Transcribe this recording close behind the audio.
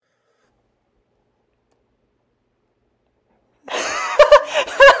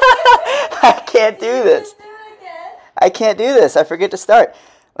can't do this. I can't do this. I forget to start.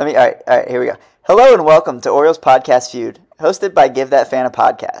 All right, here we go. Hello and welcome to Orioles Podcast Feud, hosted by Give That Fan a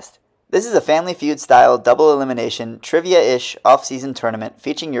Podcast. This is a Family Feud-style double elimination, trivia-ish off-season tournament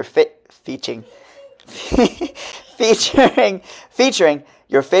featuring your featuring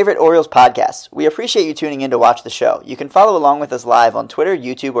your favorite Orioles podcasts. We appreciate you tuning in to watch the show. You can follow along with us live on Twitter,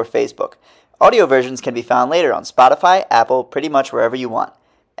 YouTube, or Facebook. Audio versions can be found later on Spotify, Apple, pretty much wherever you want.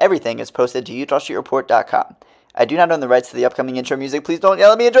 Everything is posted to UtahStreetReport.com. I do not own the rights to the upcoming intro music. Please don't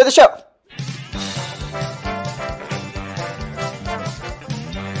yell at me. Enjoy the show.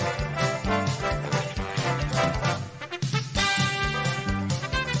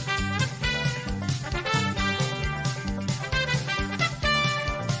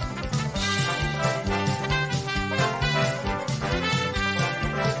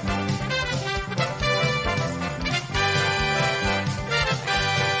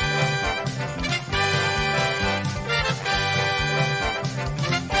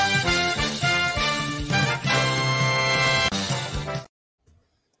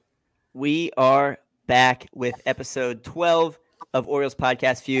 We are back with episode 12 of Orioles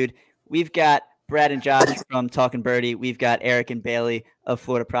Podcast Feud. We've got Brad and Josh from Talkin' Birdie. We've got Eric and Bailey of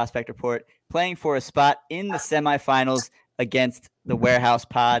Florida Prospect Report playing for a spot in the semifinals against the Warehouse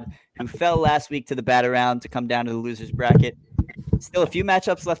Pod, who fell last week to the bat around to come down to the loser's bracket. Still a few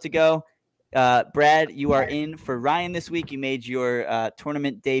matchups left to go. Brad, you are in for Ryan this week. You made your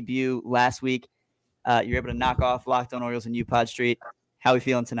tournament debut last week. You're able to knock off Locked On Orioles and UPod Street. How are we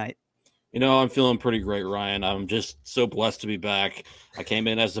feeling tonight? You know, I'm feeling pretty great, Ryan. I'm just so blessed to be back. I came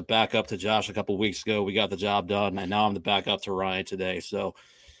in as a backup to Josh a couple weeks ago. We got the job done, and now I'm the backup to Ryan today. So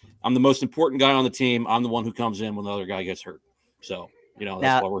I'm the most important guy on the team. I'm the one who comes in when the other guy gets hurt. So, you know,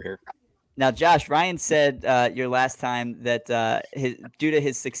 that's why we're here. Now, Josh, Ryan said your last time that due to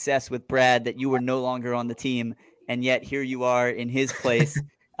his success with Brad that you were no longer on the team, and yet here you are in his place.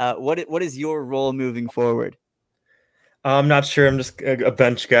 What is your role moving forward? I'm not sure. I'm just a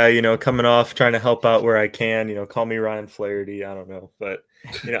bench guy, you know, coming off, trying to help out where I can, you know, call me Ryan Flaherty. I don't know. But,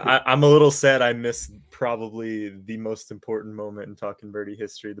 you know, I'm a little sad I missed probably the most important moment in Talkin' Birdie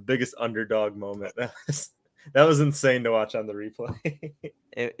history, the biggest underdog moment. That was insane to watch on the replay.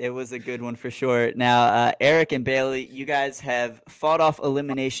 It was a good one for sure. Now, Eric and Bailey, you guys have fought off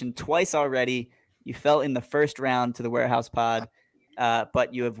elimination twice already. You fell in the first round to the Warehouse Pod,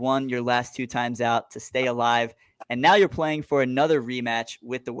 but you have won your last two times out to stay alive. And now you're playing for another rematch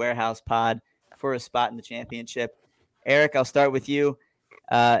with the Warehouse Pod for a spot in the championship. Eric, I'll start with you.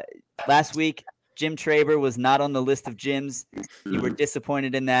 Last week, Jim Traber was not on the list of Jims. You were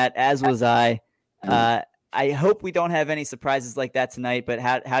disappointed in that, as was I. I hope we don't have any surprises like that tonight, but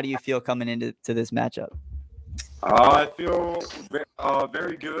how do you feel coming into this matchup? I feel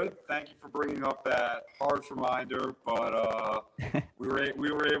very good. Thank you for bringing up that harsh reminder, but we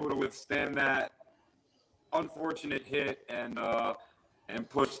were able to withstand that unfortunate hit and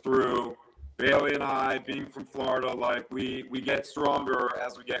push through. Bailey and I, being from Florida, like we get stronger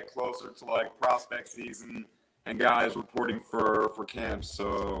as we get closer to like prospect season and guys reporting for camps.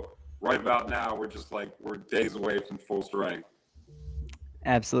 So right about now, we're days away from full strength.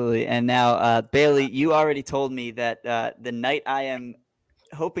 Absolutely. And now, Bailey, you already told me that the night I am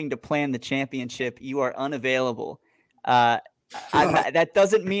hoping to plan the championship, you are unavailable. That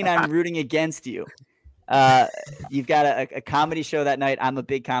doesn't mean I'm rooting against you. You've got a comedy show that night. I'm a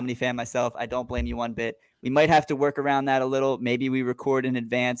big comedy fan myself. I don't blame you one bit. We might have to work around that a little. Maybe we record in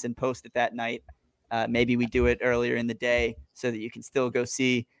advance and post it that night. Maybe we do it earlier in the day so that you can still go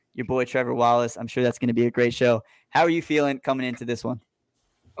see your boy Trevor Wallace. I'm sure that's going to be a great show. How are you feeling coming into this one?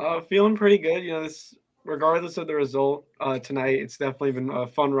 Feeling pretty good. You know, regardless of the result tonight, it's definitely been a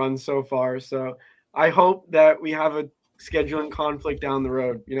fun run so far. So I hope that we have a scheduling conflict down the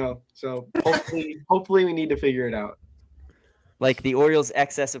road, you know, so hopefully we need to figure it out. Like the Orioles'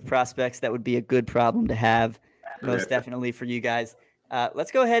 excess of prospects, that would be a good problem to have, most definitely for you guys.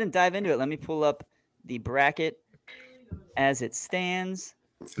 Let's go ahead and dive into it. Let me pull up the bracket as it stands.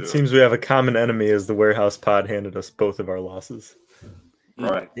 It seems we have a common enemy as the Warehouse Pod handed us both of our losses.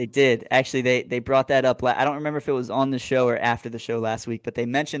 Right. They did. Actually, they brought that up. I don't remember if it was on the show or after the show last week, but they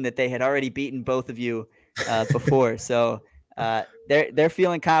mentioned that they had already beaten both of you before. So they're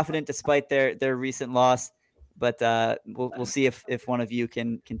feeling confident despite their recent loss. But we'll see if one of you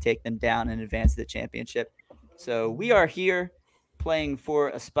can take them down and advance to the championship. So we are here playing for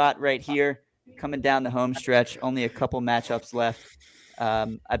a spot right here, coming down the home stretch. Only a couple matchups left.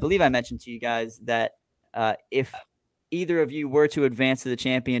 I believe I mentioned to you guys that if either of you were to advance to the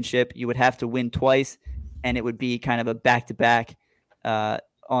championship, you would have to win twice, and it would be kind of a back-to-back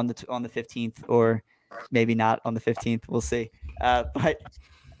on the 15th, or maybe not on the 15th. We'll see. But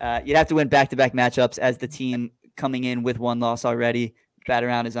you'd have to win back-to-back matchups as the team coming in with one loss already. Bat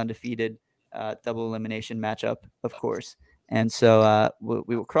Around is undefeated. Double elimination matchup, of course. And so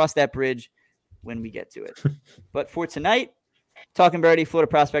we will cross that bridge when we get to it. But for tonight, Talking Birdie, Florida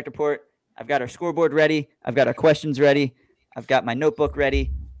Prospect Report. I've got our scoreboard ready. I've got our questions ready. I've got my notebook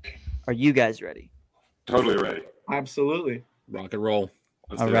ready. Are you guys ready? Totally ready. Absolutely. Rock and roll.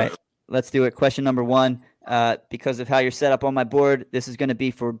 Let's All do right. it. Let's do it. Question number 1. Because of how you're set up on my board, this is going to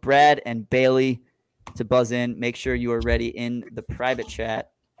be for Brad and Bailey to buzz in. Make sure you are ready in the private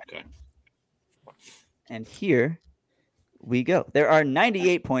chat. Okay. And here we go. There are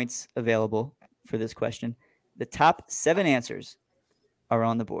 98 points available for this question. The top 7 answers are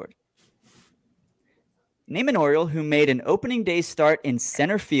on the board. Name an Oriole who made an opening day start in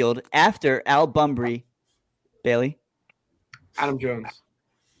center field after Al Bunbury. Bailey? Adam Jones.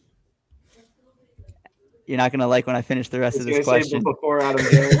 You're not going to like when I finish the rest of this question. Before Adam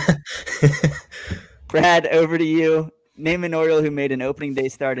Jones. Brad, over to you. Name an Oriole who made an opening day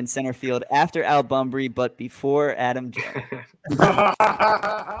start in center field after Al Bunbury, but before Adam Jones.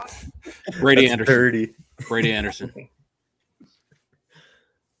 Brady That's Anderson. dirty. Brady Anderson.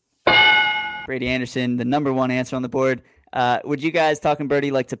 Brady Anderson, the number 1 answer on the board. Would you guys, Talking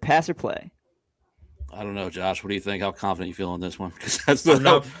Birdie, like to pass or play? I don't know, Josh. What do you think? How confident you feel in this one? Because that's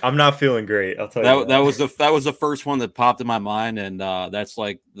I'm not feeling great. I'll tell you that was the first one that popped in my mind, and that's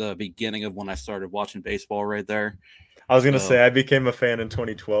like the beginning of when I started watching baseball right there. I was gonna say I became a fan in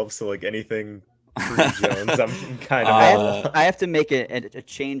 2012, so like anything pre-Jones, I'm kind of. I have to make a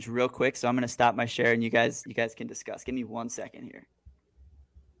change real quick, so I'm going to stop my share, and you guys can discuss. Give me 1 second here.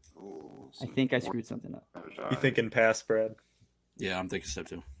 I think I screwed something up. You thinking pass, Brad? Yeah, I'm thinking so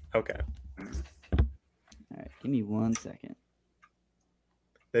too. Okay. All right, give me 1 second.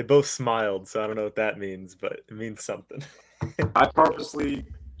 They both smiled, so I don't know what that means, but it means something. I purposely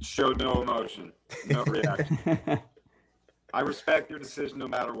showed no emotion, no reaction. I respect your decision no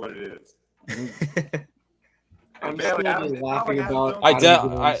matter what it is. I'm Bailey, still Adam- laughing Adam about. Jones- Adam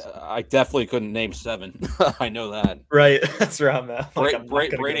Jones. I definitely couldn't name 7. I know that. Right, that's where I'm at. Like, I'm not gonna Brady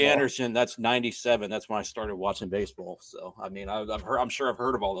get them all. Anderson, that's 97. That's when I started watching baseball. So I mean, I'm sure I've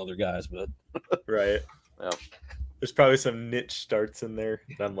heard of all the other guys, but Right. Yeah. There's probably some niche starts in there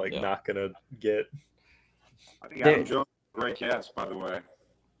that I'm like Yeah. not gonna get. I think Adam Jones is a great cast, by the way.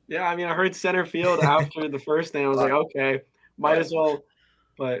 Yeah, I mean, I heard center field after the first name. I was like, okay, might as well.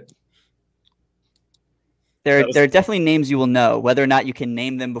 But There That was- are definitely names you will know. Whether or not you can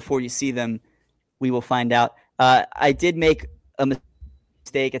name them before you see them, we will find out. I did make a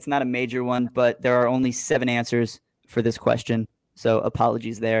mistake. It's not a major one, but there are only 7 answers for this question, so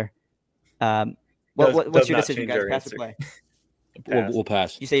apologies there. What's your not decision, change guys? our Pass answer. or play? we'll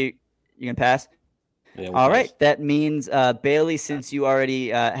pass. You say you can pass? Yeah, we'll All pass. right. That means, Bailey, since you already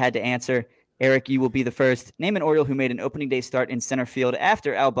had to answer, Eric, you will be the first. Name an Oriole who made an opening day start in center field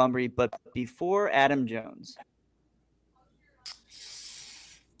after Al Bunbury, but before Adam Jones.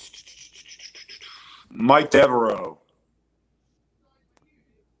 Mike Devereaux.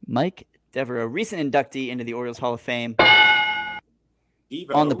 Mike Devereaux, recent inductee into the Orioles Hall of Fame,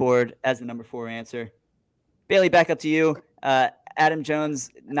 Devo. on the board as the number 4 answer. Bailey, back up to you. Adam Jones,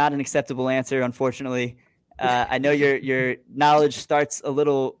 not an acceptable answer, unfortunately. I know your knowledge starts a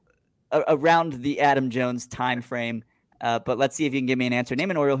little around the Adam Jones time frame, but let's see if you can give me an answer. Name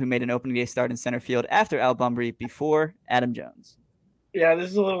an Oriole who made an opening day start in center field after Al Bunbury, before Adam Jones. yeah, this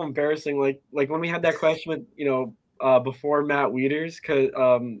is a little embarrassing. Like when we had that question with before Matt Wieters,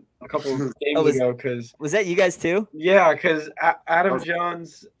 a couple of games ago, because Was that you guys too? yeah, because Adam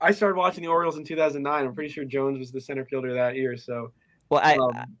Jones. I started watching the Orioles in 2009. I'm pretty sure Jones was the center fielder that year. So Well,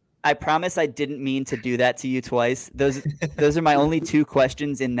 I promise I didn't mean to do that to you twice. Those are my only 2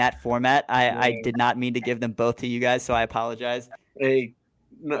 questions in that format. I did not mean to give them both to you guys, so I apologize. hey,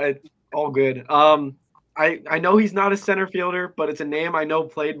 no, it's all good. I know he's not a center fielder, but it's a name I know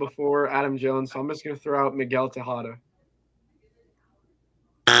played before Adam Jones, so I'm just gonna throw out Miguel Tejada.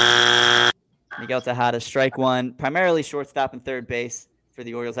 Miguel Tejada, strike 1, primarily shortstop and third base for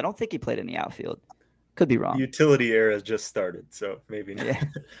the Orioles. I don't think he played in the outfield. Could be wrong. Utility era just started, so maybe not. Yeah.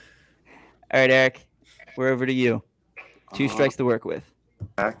 All right, Eric, we're over to you. 2 strikes to work with.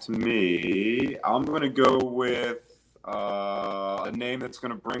 Back to me. I'm going to go with a name that's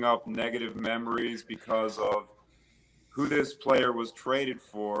going to bring up negative memories because of who this player was traded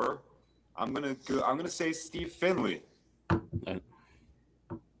for. I'm going to say Steve Finley.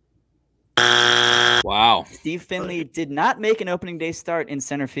 Wow. Steve Finley did not make an opening day start in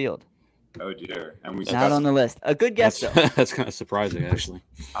center field. Oh dear. And we Not on the list. A good guess, That's, though. that's kind of surprising, actually.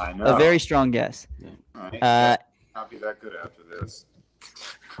 I know. A very strong guess. All right. Not be that good after this.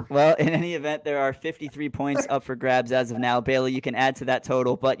 Well, in any event, there are 53 points up for grabs as of now. Bailey, you can add to that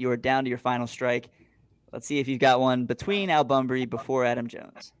total, but you are down to your final strike. Let's see if you've got one between Al Bunbury before Adam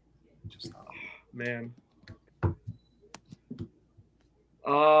Jones. Man.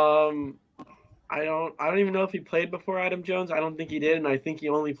 I don't even know if he played before Adam Jones. I don't think he did, and I think he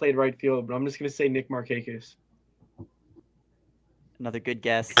only played right field, but I'm just gonna say Nick Markakis. Another good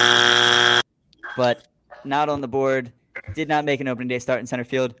guess. But not on the board. Did not make an opening day start in center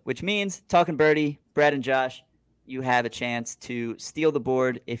field, which means, talking birdie, Brad and Josh, you have a chance to steal the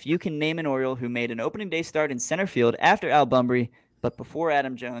board if you can name an Oriole who made an opening day start in center field after Al Bunbury, but before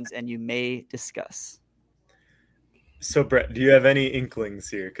Adam Jones, and you may discuss. So, Brett, do you have any inklings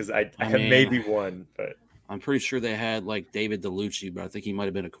here? Because I have maybe one, but I'm pretty sure they had like David DeLucci, but I think he might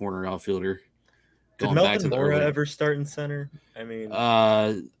have been a corner outfielder. did Melvin Mora ever start in center? I mean,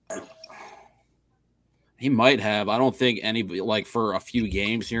 he might have. I don't think anybody, like, for a few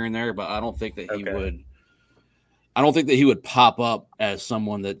games here and there, but I don't think that he would. I don't think that he would pop up as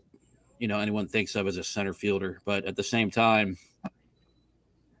someone that, you know, anyone thinks of as a center fielder. But at the same time,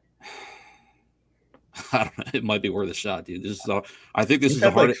 I don't know, it might be worth a shot, dude. I think this is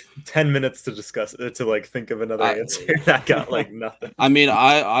the hardest. 10 minutes to discuss it, to like think of another answer. I got like nothing. I mean,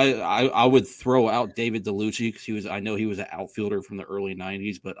 I would throw out David DeLucci because I know he was an outfielder from the early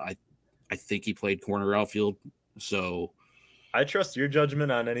 '90s, but I think he played corner outfield. So I trust your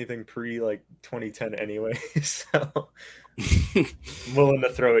judgment on anything pre like 2010 anyway. So I'm willing to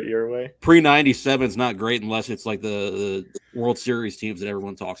throw it your way. Pre '97 is not great unless it's like the World Series teams that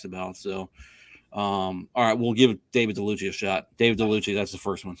everyone talks about. So. All right, we'll give David DeLucci a shot. David DeLucci, that's the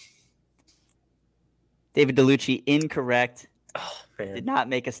first one. David DeLucci, incorrect. Oh, man. Did not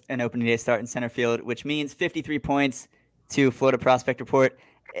make an opening day start in center field, which means 53 points to Florida Prospect Report.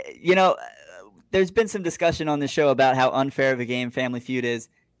 You know, there's been some discussion on this show about how unfair of a game Family Feud is.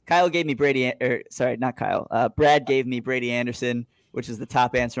 Brad gave me Brady Anderson, which is the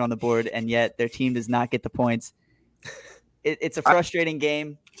top answer on the board, and yet their team does not get the points. It's a frustrating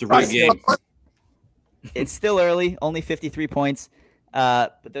game. It's a great game. It's still early, only 53 points,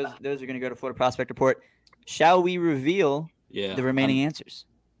 but those are going to go to Florida Prospect Report. Shall we reveal the remaining answers?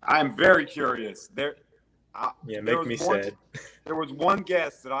 I'm very curious. Make me sad. There was one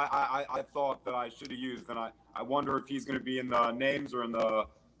guess that I thought that I should have used, and I wonder if he's going to be in the names or in the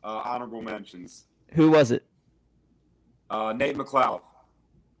honorable mentions. Who was it? Nate McLeod.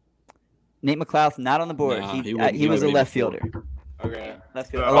 Nate McLeod, not on the board. Nah, he was a left fielder. Okay.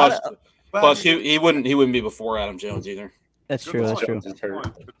 Left fielder. Plus, he wouldn't be before Adam Jones either. That's true. That's true.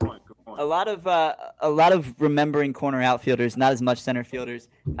 Good point. A lot of remembering corner outfielders, not as much center fielders.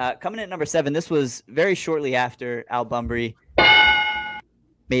 Coming in at number 7, this was very shortly after Al Bunbury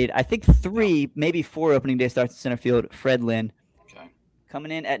made, I think, 3, maybe 4 opening day starts in center field. Fred Lynn. Okay.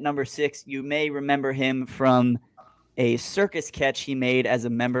 Coming in at number 6, you may remember him from a circus catch he made as a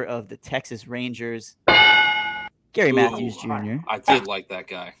member of the Texas Rangers. Gary Matthews Jr. I did like that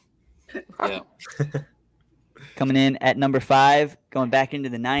guy. Yeah. Coming in at number 5, going back into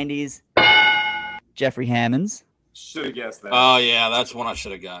the 90s, Jeffrey Hammonds. Should have guessed that. Oh, yeah, that's one I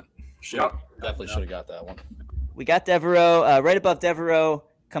should have got. Definitely should have got that one. We got Devereaux, right above Devereaux,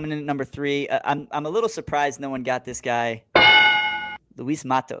 coming in at number 3. I'm a little surprised no one got this guy, Luis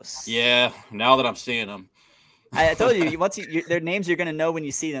Matos. Yeah, now that I'm seeing him. I told you, their names you're going to know when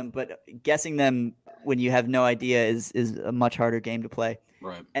you see them, but guessing them when you have no idea is a much harder game to play.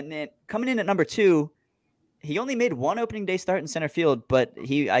 Right. And then coming in at number 2, he only made 1 opening day start in center field, but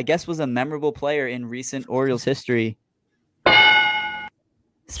he, I guess, was a memorable player in recent Orioles history.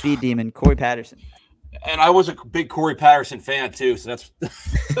 Speed Demon, Corey Patterson. And I was a big Corey Patterson fan too, so that's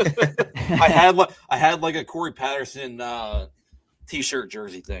I had like a Corey Patterson t-shirt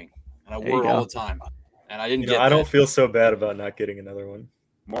jersey thing, and I wore it all the time. And I didn't get. I don't feel so bad about not getting another one.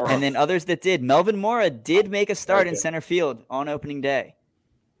 And then others that did. Melvin Mora did make a start in center field on opening day.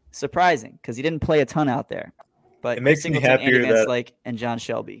 Surprising, because he didn't play a ton out there. But it makes me happier that and John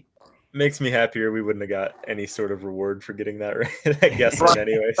Shelby. Makes me happier we wouldn't have got any sort of reward for getting that right. I guess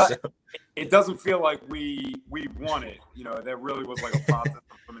anyway. So. It doesn't feel like we won it. You know, that really was like a process of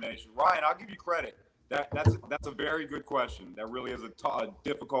elimination. Ryan, I'll give you credit. That's a very good question. That really is a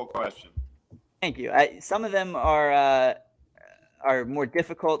difficult question. Thank you. Some of them are more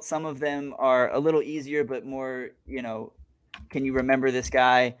difficult. Some of them are a little easier, but more, can you remember this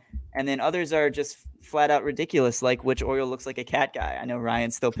guy? And then others are just flat out ridiculous, like which Oriole looks like a cat guy. I know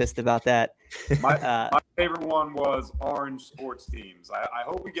Ryan's still pissed about that. My favorite one was orange sports teams. I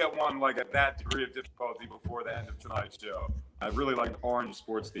hope we get one like at that degree of difficulty before the end of tonight's show. I really like orange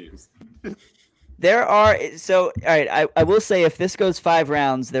sports teams. There are all right. I will say if this goes 5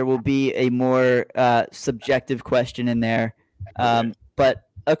 rounds, there will be a more subjective question in there. But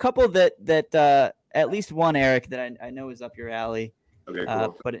a couple that at least one, Eric, that I know is up your alley. Okay,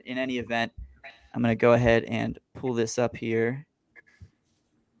 cool. But in any event, I'm going to go ahead and pull this up here.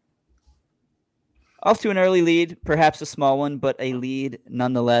 Off to an early lead, perhaps a small one, but a lead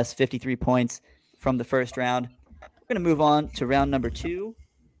nonetheless, 53 points from the first round. We're going to move on to round number 2,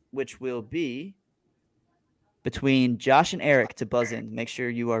 which will be between Josh and Eric to buzz in. Make sure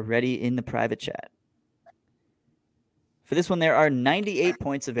you are ready in the private chat. For this one, there are 98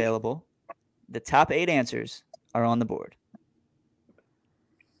 points available. The top 8 answers are on the board.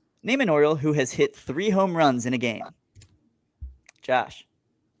 Name an Oriole who has hit 3 home runs in a game. Josh.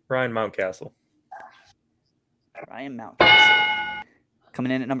 Ryan Mountcastle. Ryan Mountcastle.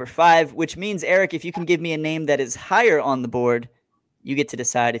 Coming in at number 5, which means, Eric, if you can give me a name that is higher on the board, you get to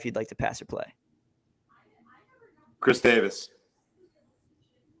decide if you'd like to pass or play. Chris Davis.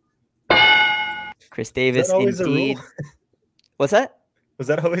 Chris Davis, indeed. What's that? Was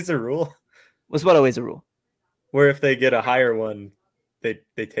that always a rule? Was what always a rule? Where if they get a higher one, they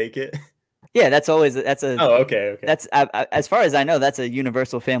take it? Yeah, that's a. Oh, okay. That's as far as I know, that's a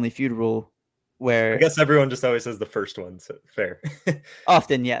universal Family Feud rule. Where I guess everyone just always says the first one. So fair.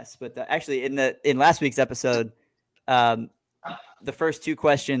 Often, yes, but actually, in last week's episode, the first 2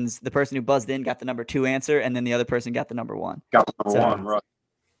 questions, the person who buzzed in got the number 2 answer, and then the other person got the number 1. Got the number 1,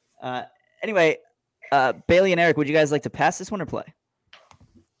 right? Anyway, Bailey and Eric, would you guys like to pass this one or play?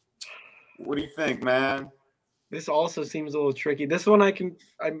 What do you think, man? This also seems a little tricky. This one I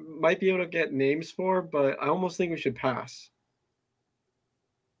might be able to get names for, but I almost think we should pass.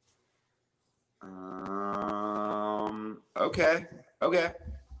 Okay.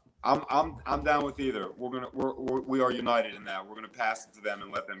 I'm down with either. We are united in that. We're gonna pass it to them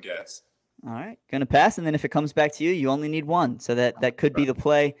and let them guess. All right, gonna pass, and then if it comes back to you, you only need 1, so that could be the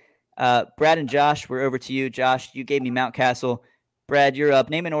play. Brad and Josh, we're over to you. Josh, you gave me Mountcastle. Brad, you're up.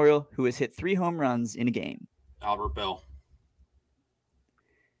 Name an Oriole who has hit 3 home runs in a game. Albert Bell.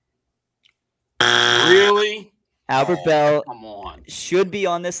 Really? Albert Bell Come on. should be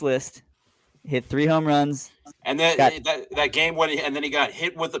on this list. Hit 3 home runs. And then that game and then he got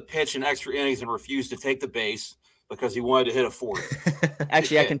hit with a pitch in extra innings and refused to take the base because he wanted to hit a 4th.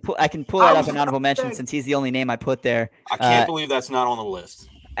 Actually, I can pull that up an honorable mention since he's the only name I put there. I can't believe that's not on the list.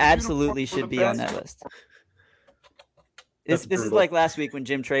 Absolutely should be on that list. This is like last week when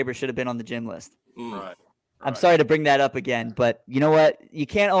Jim Traber should have been on the gym list. Right. I'm sorry to bring that up again, but you know what? You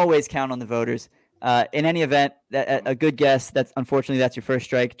can't always count on the voters. In any event, a good guess. Unfortunately that's your first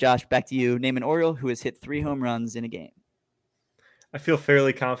strike. Josh, back to you. Name an Oriole who has hit 3 home runs in a game. I feel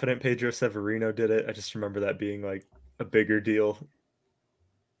fairly confident Pedro Severino did it. I just remember that being like a bigger deal.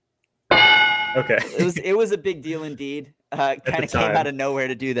 Okay. It was a big deal indeed. Kind of came out of nowhere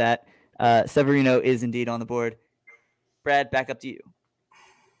to do that. Severino is indeed on the board. Brad, back up to you.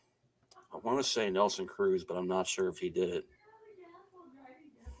 I want to say Nelson Cruz, but I'm not sure if he did it.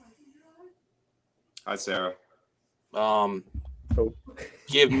 Hi, Sarah.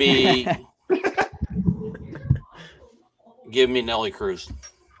 Give me Nelly Cruz.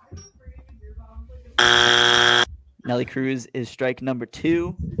 Nelly Cruz is strike number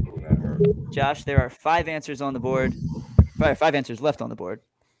 2. Josh, there are 5 answers on the board. 5 answers left on the board.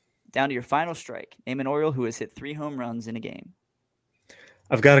 Down to your final strike. Name an Oriole who has hit 3 home runs in a game.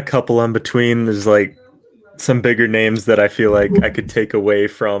 I've got a couple in between. There's like some bigger names that I feel like I could take away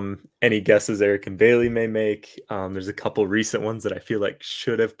from any guesses Eric and Bailey may make. There's a couple recent ones that I feel like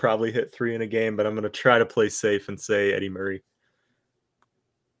should have probably hit 3 in a game, but I'm going to try to play safe and say Eddie Murray.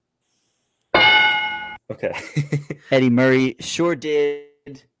 Okay. Eddie Murray sure did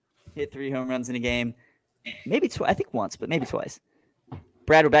hit 3 home runs in a game. Maybe I think once, but maybe twice.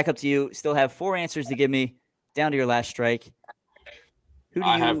 Brad, we're back up to you. Still have 4 answers to give me. Down to your last strike. Who do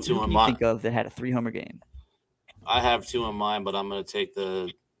you think of that had a 3-homer game? I have 2 in mind, but I'm going to take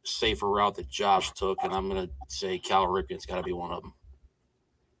the safer route that Josh took, and I'm going to say Cal Ripken's got to be one of them.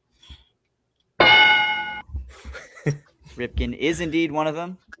 Ripken is indeed one of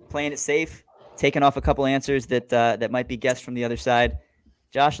them. Playing it safe, taking off a couple answers that might be guessed from the other side.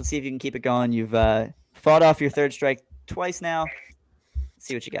 Josh, let's see if you can keep it going. You've fought off your 3rd strike twice now. Let's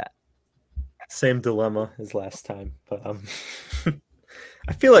see what you got. Same dilemma as last time, but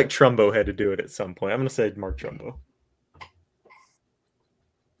I feel like Trumbo had to do it at some point. I'm going to say Mark Trumbo.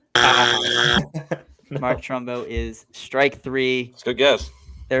 Mark Trumbo is strike 3. It's a good guess.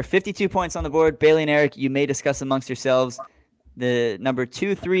 There are 52 points on the board. Bailey and Eric, you may discuss amongst yourselves. The number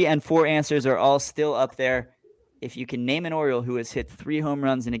 2, 3, and 4 answers are all still up there. If you can name an Oriole who has hit 3 home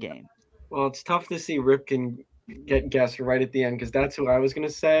runs in a game. Well, it's tough to see Ripken get guessed right at the end because that's who I was going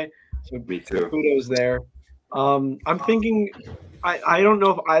to say. So Me too. kudos there. I'm thinking I don't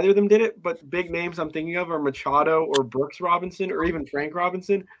know if either of them did it, but big names I'm thinking of are Machado or Brooks Robinson or even Frank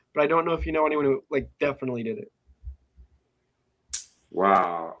Robinson. But I don't know if you know anyone who definitely did it.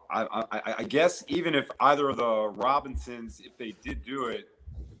 Wow. I guess even if either of the Robinsons, if they did do it,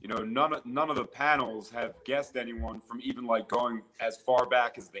 none of the panels have guessed anyone from even going as far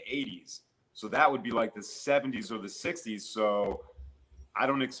back as the 80s. So that would be like the 70s or the 60s. So I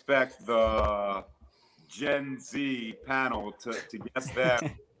don't expect the Gen Z panel to guess that.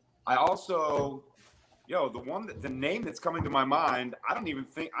 I also, the name that's coming to my mind, I don't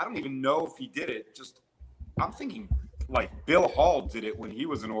even know if he did it. I'm thinking Bill Hall did it when he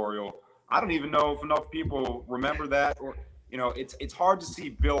was an Oriole. I don't even know if enough people remember that, or it's hard to see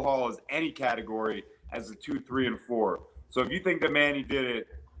Bill Hall as any category as a 2, 3, and 4. So if you think that Manny did it,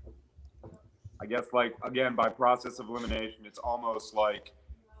 I guess again by process of elimination, it's almost like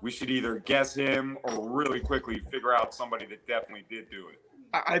we should either guess him or really quickly figure out somebody that definitely did do it.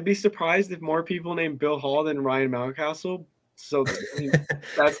 I'd be surprised if more people named Bill Hall than Ryan Mountcastle. So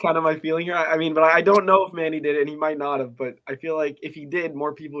that's kind of my feeling here. But I don't know if Manny did it, and he might not have. But I feel like if he did,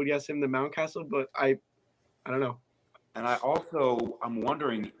 more people would guess him than Mountcastle. But I don't know. And I'm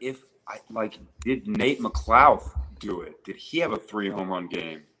wondering if did Nate McLouth do it? Did he have a 3 home run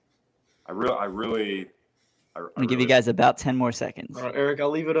game? I'm going to give you guys about 10 more seconds. All right, Eric, I'll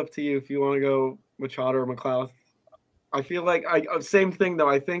leave it up to you if you want to go Machado or McLouth. I feel like same thing though.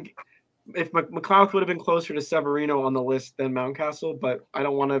 I think if McLouth would have been closer to Severino on the list than Mountcastle, but I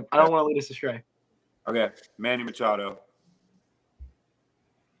don't want to lead us astray. Okay, Manny Machado.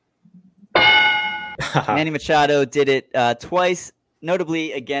 Manny Machado did it twice,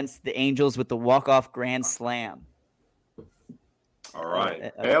 notably against the Angels with the walk-off grand slam. All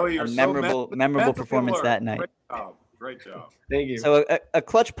right, Bailey, a memorable performance that night. Great job. Thank you. So a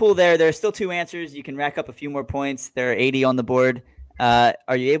clutch pull there. There are still 2 answers. You can rack up a few more points. There are 80 on the board.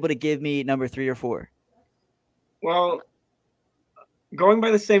 Are you able to give me number 3 or 4? Well, going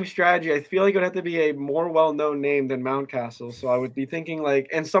by the same strategy, I feel like it would have to be a more well-known name than Mountcastle. So I would be thinking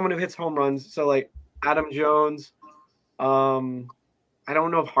and someone who hits home runs. So Adam Jones. I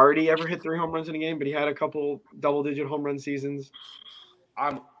don't know if Hardy ever hit 3 home runs in a game, but he had a couple double-digit home run seasons.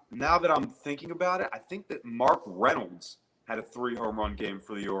 Now that I'm thinking about it, I think that Mark Reynolds had a 3 home run game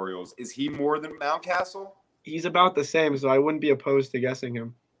for the Orioles. Is he more than Mountcastle? He's about the same, so I wouldn't be opposed to guessing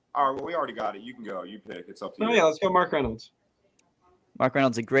him. All right, well, we already got it. You can go. You pick. It's up to you. Oh, yeah, let's go Mark Reynolds. Mark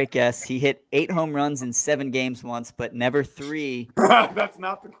Reynolds, a great guess. He hit 8 home runs in 7 games once, but never 3. That's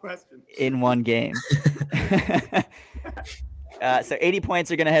not the question. In 1 game. So 80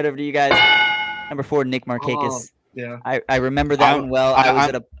 points are going to head over to you guys. Number 4, Nick Markakis. Yeah. I remember that one well.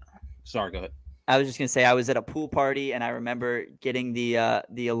 Sorry, go ahead. I was just going to say I was at a pool party, and I remember getting the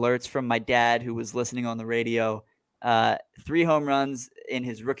alerts from my dad who was listening on the radio. 3 home runs in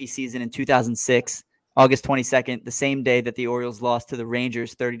his rookie season in 2006, August 22nd, the same day that the Orioles lost to the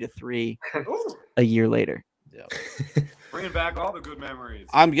Rangers 30-3 a year later. Yeah. Bringing back all the good memories.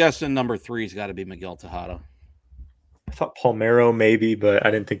 I'm guessing number 3's got to be Miguel Tejada. I thought Palmeiro maybe, but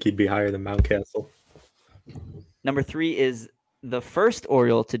I didn't think he'd be higher than Mountcastle. Number 3 is the first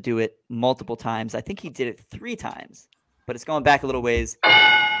Oriole to do it multiple times. I think he did it 3 times, but it's going back a little ways.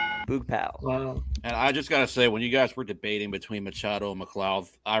 Boog Powell. Wow. And I just got to say, when you guys were debating between Machado and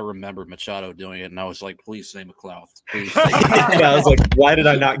McLouth, I remember Machado doing it, and I was like, please say McLouth. Please say I was like, why did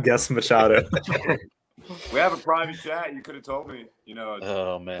I not guess Machado? We have a private chat. You could have told me,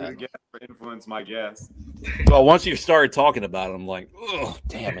 Oh, man. To influence my guess. Well, once you started talking about it, I'm like, oh,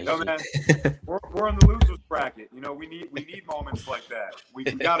 damn it. No, man. We're in the losers bracket. We need moments like that. We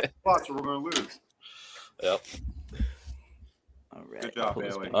got to watch or we're going to lose. Yep. All right. Good job,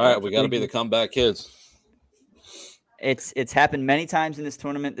 Bailey. All right, we got to be the comeback kids. It's happened many times in this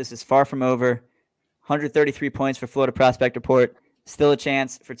tournament. This is far from over. 133 points for Florida Prospect Report. Still a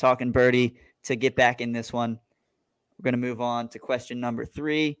chance for Talkin' Birdie to get back in this one. We're going to move on to question number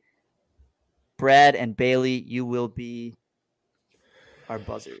 3. Brad and Bailey, you will be our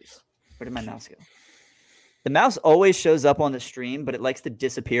buzzers. Where did my mouse go? The mouse always shows up on the stream, but it likes to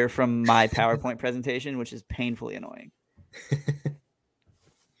disappear from my PowerPoint presentation, which is painfully annoying.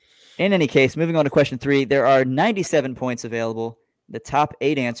 In any case, moving on to question 3, there are 97 points available. The top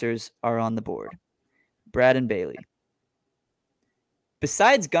 8 answers are on the board. Brad and Bailey.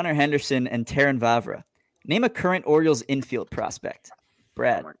 Besides Gunnar Henderson and Taron Vavra, name a current Orioles infield prospect.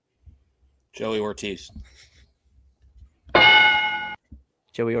 Brad. Joey Ortiz.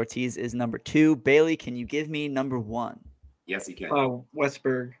 Joey Ortiz is number 2. Bailey, can you give me number 1? Yes, he can.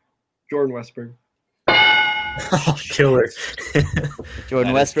 Westberg. Jordan Westberg. Killer.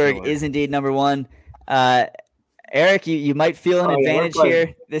 Jordan Westberg is indeed number 1. Eric, you might feel an advantage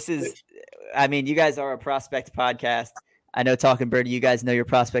here. This is, I mean, you guys are a prospect podcast. I know Talking Birdie, you guys know your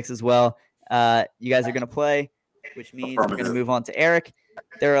prospects as well. You guys are going to play, which means we're going to move on to Eric.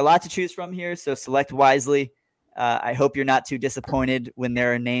 There are a lot to choose from here, so select wisely. I hope you're not too disappointed when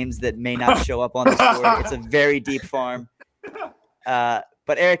there are names that may not show up on the board. It's a very deep farm.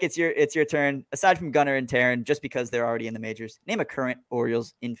 But Eric, it's your turn. Aside from Gunnar and Taron, just because they're already in the majors, name a current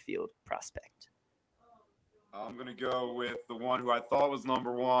Orioles infield prospect. I'm going to go with the one who I thought was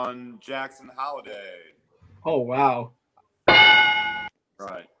number 1, Jackson Holiday. Oh, wow.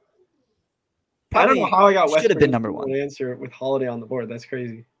 Right. I don't know how I got Westberg. Should have been number 1. Answer with Holiday on the board. That's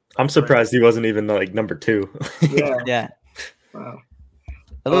crazy. I'm surprised he wasn't even like number 2. Yeah. Wow.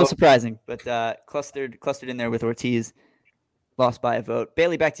 A little surprising, but clustered in there with Ortiz. Lost by a vote.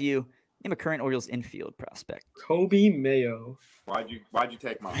 Bailey, back to you. Name a current Orioles infield prospect. Kobe Mayo. Why'd you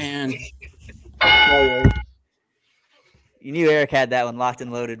take mine? Man. You knew Eric had that one locked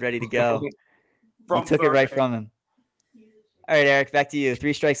and loaded, ready to go. You took it right from him. All right, Eric, back to you.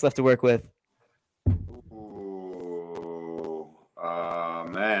 3 strikes left to work with. Ooh,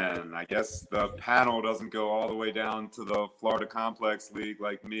 man, I guess the panel doesn't go all the way down to the Florida Complex League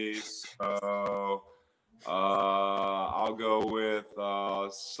like me, so I'll go with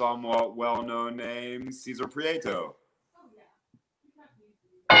somewhat well-known name, Cesar Prieto.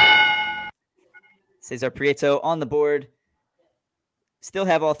 Cesar Prieto on the board. Still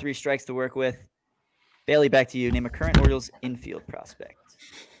have all 3 strikes to work with. Bailey, back to you. Name a current Orioles infield prospect.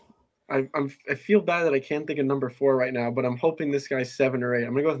 I feel bad that I can't think of number 4 right now, but I'm hoping this guy's 7 or 8.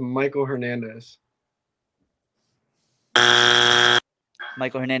 I'm going to go with Michael Hernandez.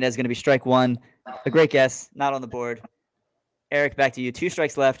 Michael Hernandez is going to be strike 1. A great guess, not on the board. Eric, back to you. 2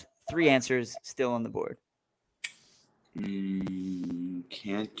 strikes left, 3 answers still on the board.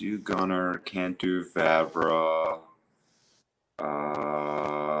 Can't do Gunnar, can't do Vavra.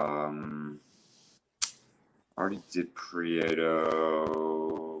 Already did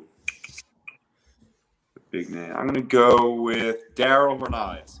Prieto. The big name. I'm gonna go with Daryl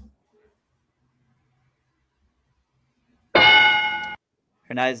Hernandez.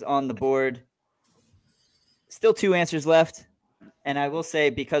 Hernandez on the board. Still 2 answers left. And I will say,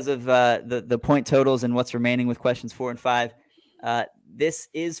 because of the point totals and what's remaining with questions 4 and 5, this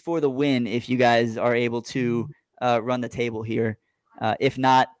is for the win if you guys are able to run the table here. If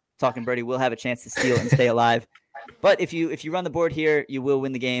not, Talking Birdie will have a chance to steal and stay alive. But if you run the board here, you will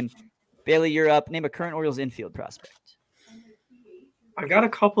win the game. Bailey, you're up. Name a current Orioles infield prospect. I've got a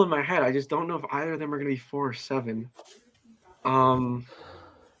couple in my head. I just don't know if either of them are going to be 4 or 7. I'm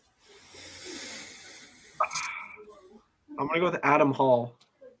going to go with Adam Hall.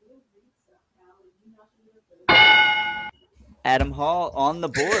 Adam Hall on the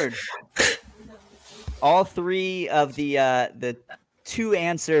board. All 3 of the 2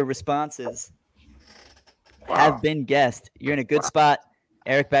 answer responses have been guessed. You're in a good spot.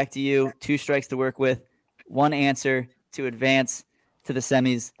 Eric, back to you. 2 strikes to work with. 1 answer to advance to the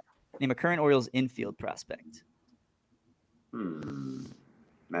semis. Name a current Orioles infield prospect. Man,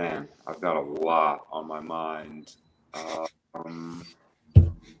 I've got a lot on my mind. I'm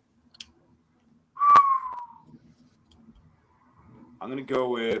going to go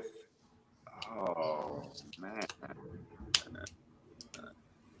with, man.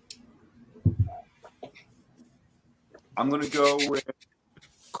 I'm going to go with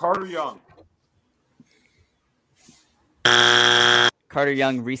Carter Young. Carter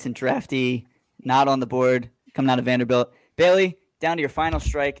Young, recent draftee, not on the board, coming out of Vanderbilt. Bailey, down to your final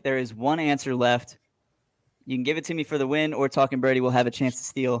strike. There is 1 answer left. You can give it to me for the win, or Talking Birdie will have a chance to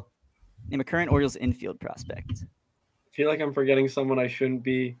steal. Name a current Orioles infield prospect. I feel like I'm forgetting someone I shouldn't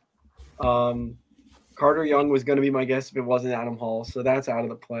be. Carter Young was going to be my guess if it wasn't Adam Hall, so that's out of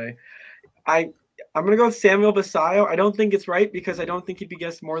the play. I'm going to go with Samuel Basayo. I don't think it's right because I don't think he'd be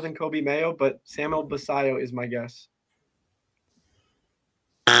guessed more than Kobe Mayo, but Samuel Basayo is my guess.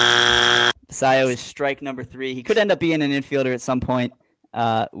 Basayo is strike number 3. He could end up being an infielder at some point.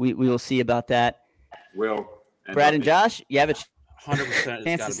 We will see about that. Brad and Josh, you have a 100%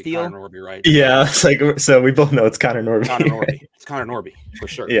 chance to steal. Connor Norby, right? Yeah, it's like, so we both know it's Connor Norby. Connor Norby. It's Connor Norby for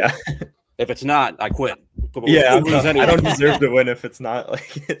sure. Yeah. If it's not, I quit. But Yeah, we'll lose anyway. I don't deserve to win if it's not.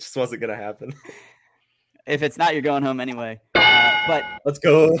 Like, it just wasn't gonna happen. If it's not, you're going home anyway. But Let's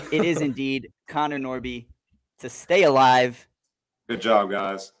go. it is indeed Connor Norby to stay alive. Good job,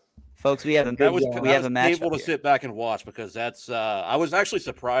 guys. Folks, we have a That was match painful to here. sit back and watch because that's. I was actually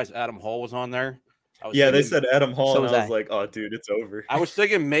surprised Adam Hall was on there. Yeah, they said Adam Hall, So and was I was I. like, "Oh, dude, it's over." I was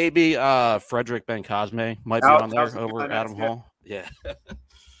thinking maybe Frederick Ben Cosme might be That on was there over behind Adam us, yeah. Hall. Yeah.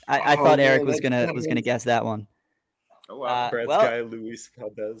 I Oh, thought man, Eric was that gonna was- guess that one. Oh, wow. Brad's well, guy, Luis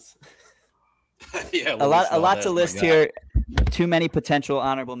Valdez. Yeah. a lot Valdez, to my list guy. here. Too many potential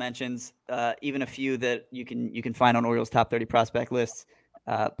honorable mentions. Even a few that you can find on Orioles top 30 prospect lists.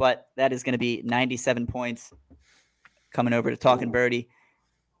 But that is going to be 97 points coming over to Talking Birdie,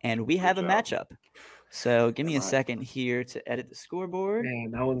 and we have a job. matchup. So give me a All right. second here to edit the scoreboard.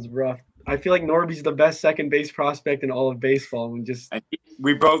 Man, that one's rough. I feel like Norby's the best second base prospect in all of baseball. And just And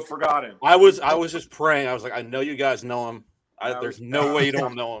we both forgot him. I was just praying. I was like, I know you guys know him. There's no way you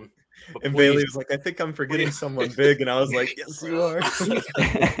don't know him. But And please, Bailey was like, "I think I'm forgetting someone big," and I was like, "Yes, you are."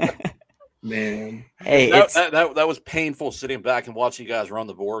 man, Hey, it's that was painful sitting back and watching you guys run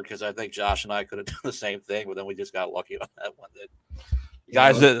the board because I think Josh and I could have done the same thing, but then we just got lucky on that one.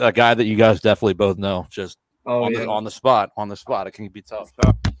 A guy that you guys definitely both know, just on the spot. It can be tough.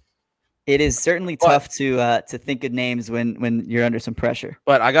 it is certainly tough to think of names when you're under some pressure.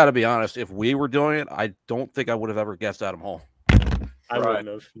 But I got to be honest, if we were doing it, I don't think I would have ever guessed Adam Hall. I wouldn't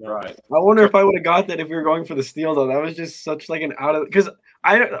have. No. Right. I wonder if I would have got that if we were going for the steal though. That was just such like an out of because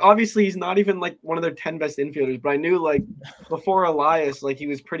obviously he's not even like one of their 10 best infielders, but I knew like before Elias, like he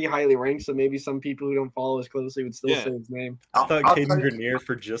was pretty highly ranked. So maybe some people who don't follow as closely would still say his name. I thought I'll Caden tell you- Grenier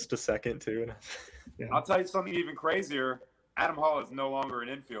for just a second too. I'll tell you something even crazier. Adam Hall is no longer an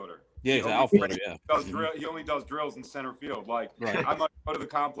infielder. Yeah, he's He an only outfielder. Yeah. He only does drills in center field. Like, Right. I might go to the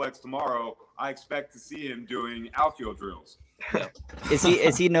complex tomorrow. I expect to see him doing outfield drills.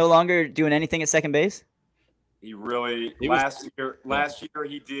 Is he no longer doing anything at second base? He really last year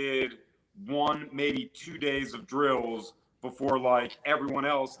he did 1, maybe 2 days of drills before like everyone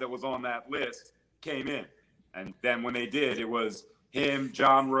else that was on that list came in. And then when they did, it was him,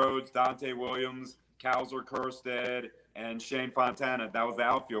 John Rhodes, Dante Williams, Kowser Kerstead, and Shane Fontana. That was the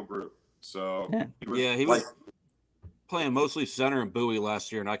outfield group. So He was playing mostly center and Bowie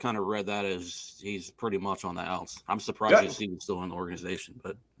last year, and I kind of read that as he's pretty much on the outs. I'm surprised he's even still in the organization,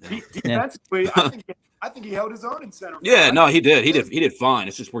 but defensively, I think he held his own in center field. yeah, no, he did. He did fine.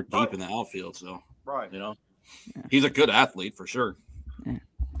 It's just we're deep in the outfield, so Right. he's a good athlete for sure.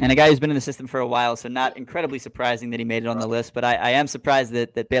 And a guy who's been in the system for a while, so not incredibly surprising that he made it on the list. But I am surprised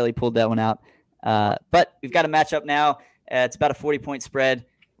that Bailey pulled that one out. But we've got a matchup now. It's about a 40-point spread.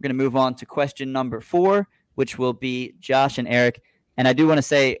 We're going to move on to question number 4, which will be Josh and Eric. And I do want to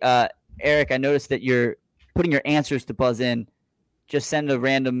say, Eric, I noticed that you're putting your answers to buzz in. Just send a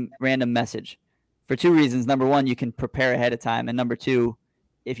random message for 2 reasons. Number 1, you can prepare ahead of time. And number 2,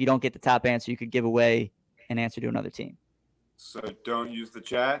 if you don't get the top answer, you could give away an answer to another team. So don't use the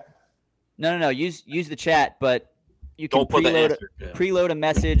chat. No. Use the chat, but you can Don't put the preload answer. Yeah. preload a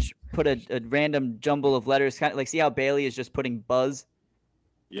message, put a random jumble of letters, kind of like see how Bailey is just putting buzz.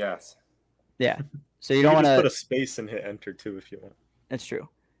 Yes. Yeah. So you You don't can want just put to. a space and hit enter too if you want. That's true.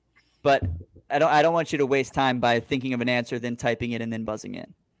 But I don't want you to waste time by thinking of an answer, then typing it, and then buzzing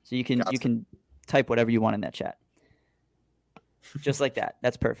in. So you Gotcha. can type whatever you want in that chat. Just like that.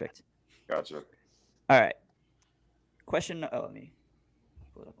 That's perfect. Gotcha. All right. Question. Oh, let me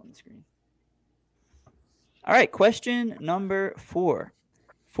pull it up on the screen. All right. Question number 4.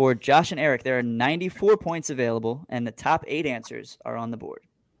 For Josh and Eric, there are 94 points available, and the top 8 answers are on the board.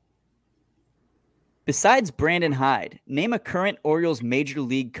 Besides Brandon Hyde, name a current Orioles major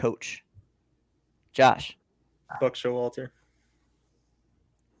league coach. Josh. Buck Showalter.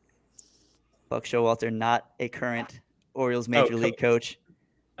 Buck Showalter, not a current Orioles major league coach.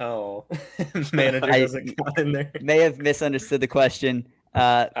 Oh, manager doesn't count in there. May have misunderstood the question,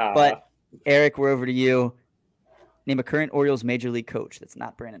 but Eric, we're over to you. Name a current Orioles major league coach that's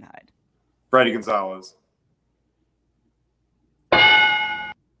not Brandon Hyde. Freddie Gonzalez.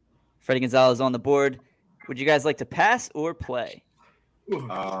 Freddie Gonzalez on the board. Would you guys like to pass or play?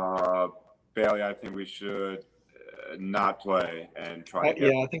 Bailey, I think we should not play and try to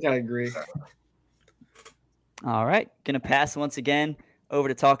get. I think I agree. All right. Going to pass once again over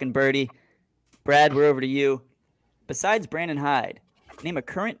to Talking Birdie. Brad, we're over to you. Besides Brandon Hyde, name a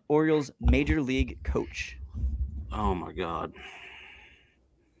current Orioles major league coach. Oh my God.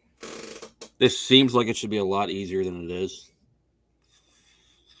 This seems like it should be a lot easier than it is.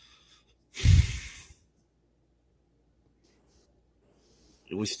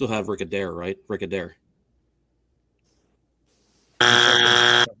 We still have Rick Adair, right? Rick Adair.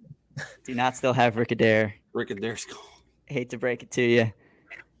 Do not still have Rick Adair. Rick Adair's gone. Hate to break it to you.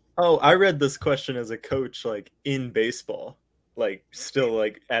 Oh, I read this question as a coach, like in baseball, like still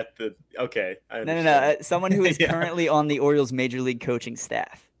like at the. Okay, I No. understand. Someone who is Yeah. currently on the Orioles major league coaching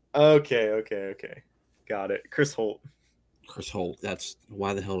staff. Okay. Got it. Chris Holt. Chris Holt. That's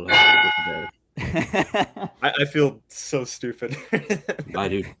why the hell did I say Ricadair? I feel so stupid. I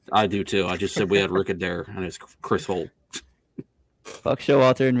do too. I just said we had Ricadair, and it's Chris Holt. Buck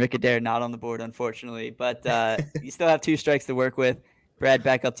Showalter and Rick Adair not on the board, unfortunately. But you still have 2 strikes to work with. Brad,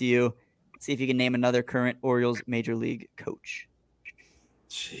 back up to you. See if you can name another current Orioles major league coach.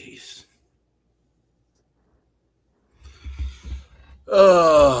 Jeez.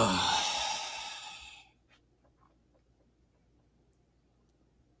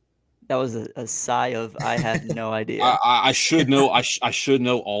 That was a sigh of I have no idea. I should know. I should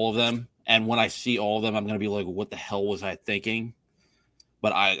know all of them. And when I see all of them, I'm going to be like, what the hell was I thinking?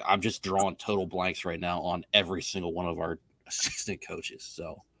 But I'm just drawing total blanks right now on every single one of our assistant coaches.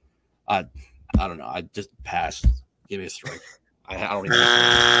 So I don't know. I just passed. Give me a strike. I don't even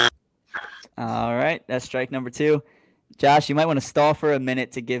know. All right. That's strike number 2. Josh, you might want to stall for a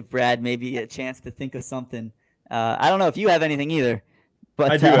minute to give Brad maybe a chance to think of something. I don't know if you have anything either.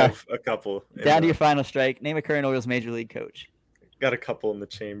 But I do have a couple. Down to your final strike. Name a current Orioles major league coach. Got a couple in the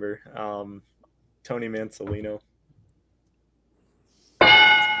chamber. Tony Mansolino.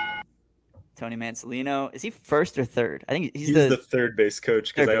 Tony Mansolino. Is he first or third? I think He's the third base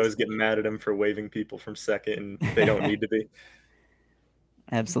coach because third I always base. get mad at him for waving people from second, and they don't need to be.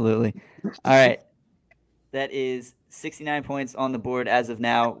 Absolutely. All right. That is 69 points on the board as of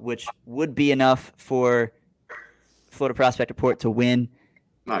now, which would be enough for Florida Prospect Report to win.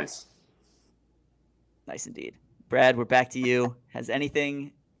 Nice. Nice indeed. Brad, we're back to you. Has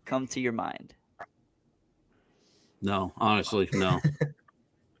anything come to your mind? No, honestly, no.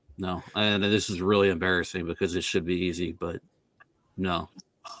 No. And this is really embarrassing because it should be easy, but no.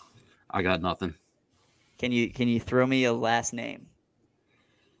 I got nothing. Can you throw me a last name?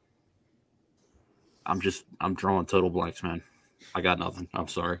 I'm drawing total blanks, man. I got nothing. I'm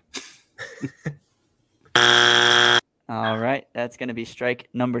sorry. All right. That's going to be strike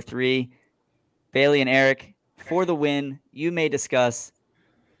number 3. Bailey and Eric, for the win, you may discuss,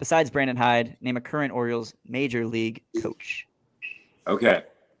 besides Brandon Hyde, name a current Orioles major league coach. Okay,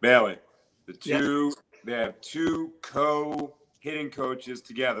 Bailey. They have 2 co-hitting coaches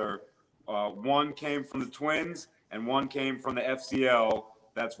together. One came from the Twins and one came from the FCL.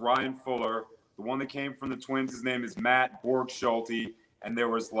 That's Ryan Fuller. The one that came from the Twins, his name is Matt Borg-Schulte. And there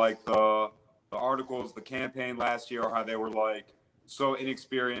was like the articles, the campaign last year, how they were like so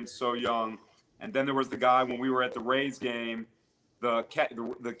inexperienced, so young. And then there was the guy when we were at the Rays game, the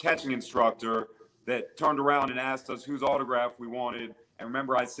catching instructor that turned around and asked us whose autograph we wanted. And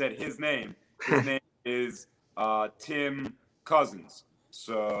remember, I said his name. His name is Tim Cousins.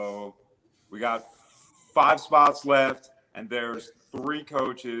 So we got 5 spots left, and there's 3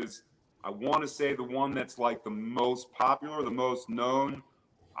 coaches. I want to say the one that's like the most popular, the most known,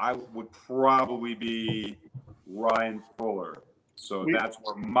 I would probably be Ryan Fuller. So that's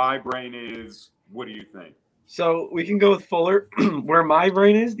where my brain is. What do you think? So we can go with Fuller. Where my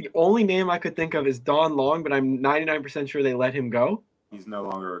brain is, the only name I could think of is Don Long, but I'm 99% sure they let him go. He's no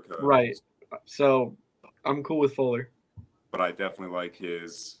longer a coach. Right. So I'm cool with Fuller. But I definitely like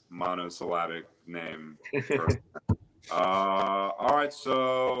his monosyllabic name first. All right,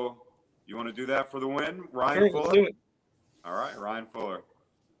 so you want to do that for the win? Ryan Sure, Fuller? let's do it. All right, Ryan Fuller.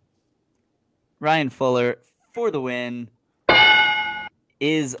 Ryan Fuller, for the win,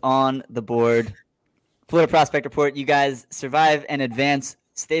 is on the board. Florida Prospect Report, you guys survive and advance,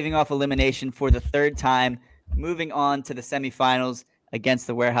 staving off elimination for the 3rd time, moving on to the semifinals against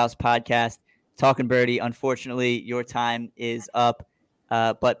the Warehouse Podcast. Talking Birdie, unfortunately, your time is up.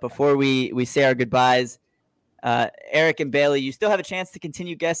 But before we say our goodbyes, Eric and Bailey, you still have a chance to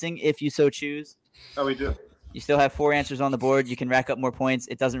continue guessing if you so choose. Oh, we do. You still have 4 answers on the board. You can rack up more points.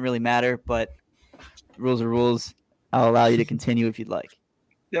 It doesn't really matter, but rules are rules. I'll allow you to continue if you'd like.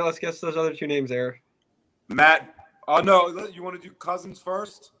 Yeah, let's guess those other 2 names, Eric. Matt. Oh, no. You want to do Cousins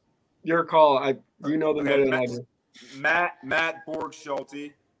first? Your call. You know them better than I do. Matt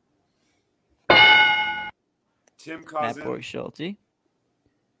Borg-Schulte. Tim Cousins. Matt Borg-Schulte.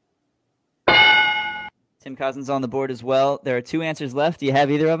 Tim Cousins on the board as well. There are 2 answers left. Do you have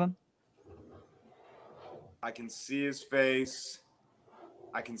either of them? I can see his face.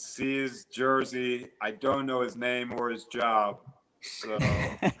 I can see his jersey. I don't know his name or his job. So,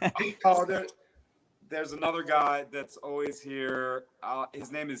 there's another guy that's always here.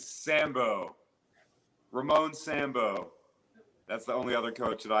 His name is Sambo. Ramon Sambo. That's the only other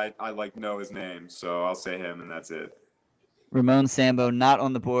coach that I like know his name. So I'll say him, and that's it. Ramon Sambo not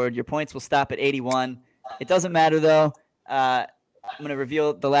on the board. Your points will stop at 81. It doesn't matter, though. I'm going to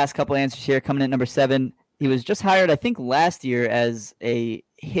reveal the last couple answers here. Coming in at number 7, he was just hired, I think, last year as a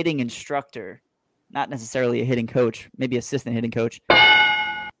hitting instructor, not necessarily a hitting coach, maybe assistant hitting coach.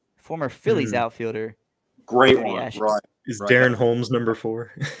 Former Phillies outfielder. Great Cody one, Ashes. right? Is Darren Holmes number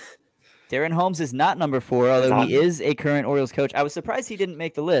 4? Darren Holmes is not number 4, although he is a current Orioles coach. I was surprised he didn't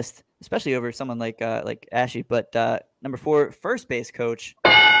make the list, especially over someone like Ashy. But number 4, first base coach,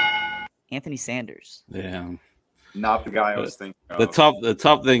 Anthony Sanders. Yeah. Not the guy I was thinking of. The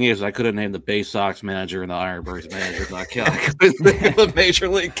tough thing is I could have named the Bay Sox manager and the Ironbirds manager, but I couldn't think of the major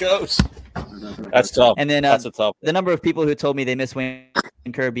league coach. That's tough. And then that's a tough. The number of people who told me they miss Wayne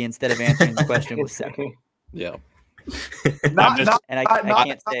Kirby instead of answering the question was 7. Yeah. And I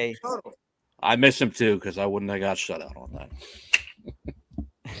can't say. I miss him too because I wouldn't have got shut out on that.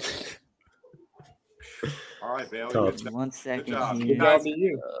 All right, Bailey. Tough. 1 second. Good job.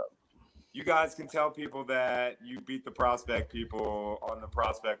 Here. You guys can tell people that you beat the prospect people on the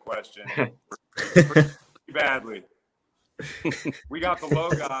prospect question pretty badly. We got the low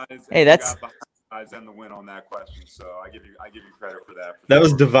guys. Hey, that's. We got the high guys and the win on that question. So I give you credit for that. That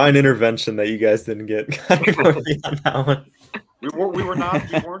was divine intervention that you guys didn't get on that one. We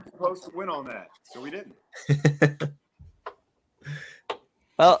weren't supposed to win on that, so we didn't.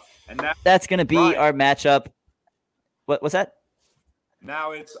 Well, And that's going to be Ryan. our matchup. What's that?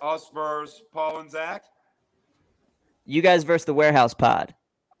 Now it's us versus Paul and Zach. You guys versus the Warehouse Pod.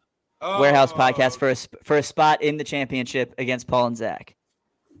 Warehouse Podcast for a spot in the championship against Paul and Zach.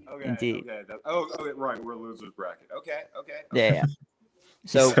 Okay, Indeed. Okay, right. We're losers bracket. Okay. Yeah.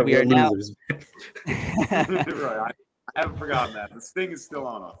 So we are now. Right. I haven't forgotten that. The sting is still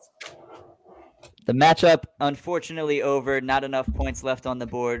on us. The matchup, unfortunately, over. Not enough points left on the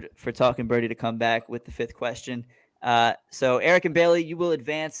board for Talking Birdie to come back with the 5th question. So Eric and Bailey, you will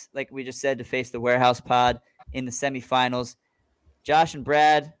advance, like we just said, to face the Warehouse Pod in the semifinals. Josh and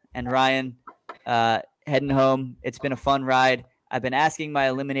Brad and Ryan heading home. It's been a fun ride. I've been asking my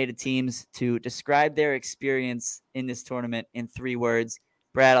eliminated teams to describe their experience in this tournament in 3 words.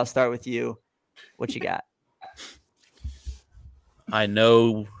 Brad, I'll start with you. What you got? I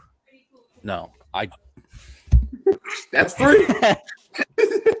know. No, That's 3.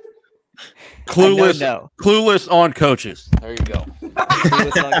 Clueless. No. Clueless on coaches. There you go.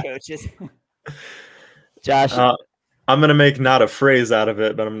 Clueless on coaches. Josh. I'm going to make not a phrase out of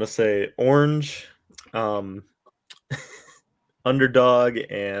it, but I'm going to say orange, underdog,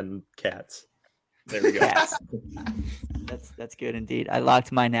 and cats. There we go. Cats. That's good indeed. I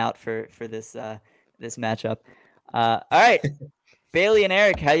locked mine out for this this matchup. All right. Bailey and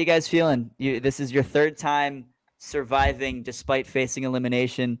Eric, how you guys feeling? This is your 3rd time surviving despite facing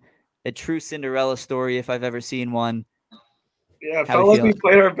elimination. A true Cinderella story if I've ever seen one. Yeah, it felt like we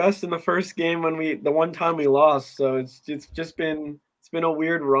played our best in the first game the one time we lost. So it's been a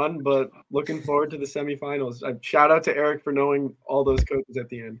weird run, but looking forward to the semifinals. Shout out to Eric for knowing all those coaches at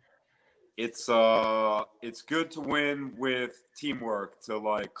the end. It's good to win with teamwork, to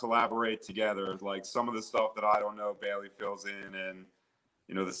like collaborate together. Like some of the stuff that I don't know, Bailey fills in, and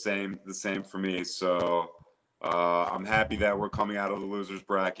the same for me. So I'm happy that we're coming out of the losers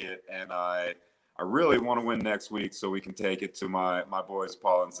bracket, and I really want to win next week so we can take it to my boys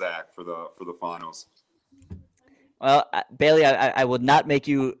Paul and Zach for the finals. Well, Bailey, I will not make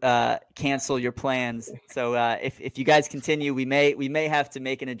you cancel your plans. So if you guys continue, we may have to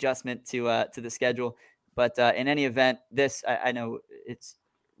make an adjustment to the schedule. But in any event, this I know it's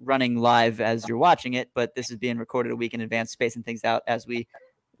running live as you're watching it, but this is being recorded a week in advance, spacing things out as we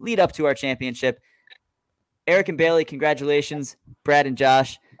lead up to our championship. Eric and Bailey, congratulations. Brad and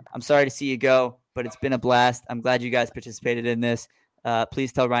Josh, I'm sorry to see you go, but it's been a blast. I'm glad you guys participated in this.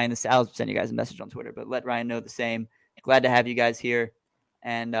 Please tell Ryan this. I'll send you guys a message on Twitter, but let Ryan know the same. Glad to have you guys here.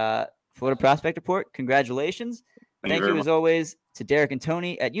 And Florida Prospect Report, congratulations. Thank you as always to Derek and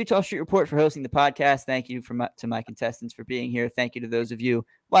Tony at Utah Street Report for hosting the podcast. Thank you to my contestants for being here. Thank you to those of you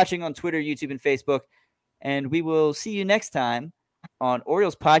watching on Twitter, YouTube, and Facebook. And we will see you next time on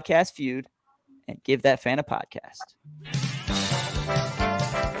Orioles Podcast Feud and Give That Fan a Podcast.